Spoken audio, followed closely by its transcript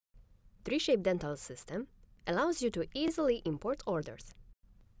3Shape dental system allows you to easily import orders.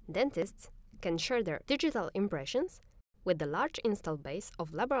 Dentists can share their digital impressions with the large install base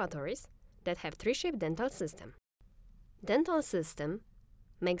of laboratories that have 3Shape dental system. Dental system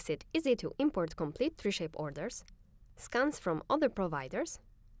makes it easy to import complete 3Shape orders, scans from other providers,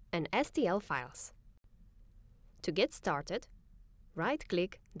 and STL files. To get started,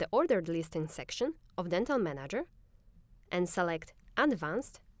 right-click the Ordered Listing section of Dental Manager and select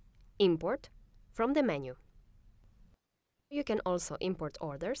Advanced Import from the menu. You can also import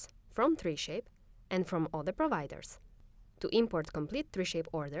orders from 3Shape and from other providers. To import complete 3Shape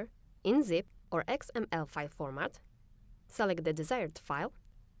order in zip or XML file format, select the desired file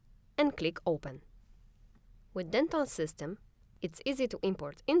and click Open. With Dental System, it's easy to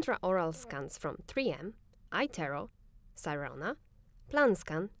import intraoral scans from 3M, iTero, Sirona,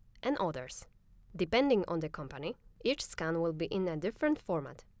 PlanScan, and others. Depending on the company, each scan will be in a different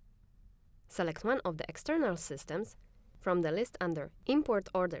format. Select one of the external systems from the list under Import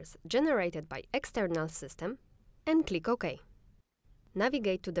Orders generated by External System and click OK.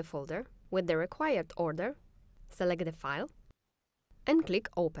 Navigate to the folder with the required order, select the file, and click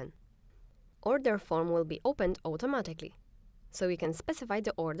Open. Order form will be opened automatically, so you can specify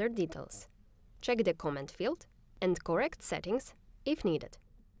the order details, check the comment field, and correct settings if needed.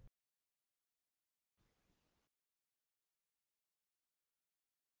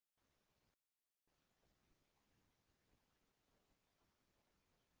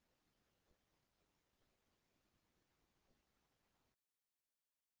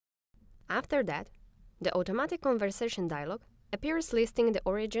 After that, the automatic conversation dialog appears listing the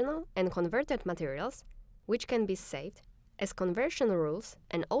original and converted materials, which can be saved as conversion rules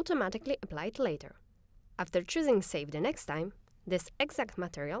and automatically applied later. After choosing Save the next time, this exact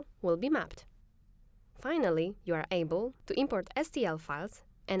material will be mapped. Finally, you are able to import STL files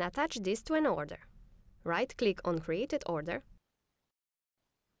and attach this to an order. Right-click on Created Order,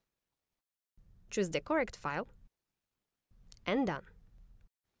 choose the correct file, and done.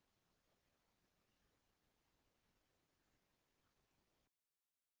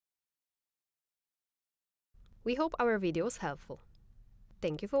 We hope our video was helpful.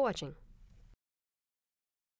 Thank you for watching.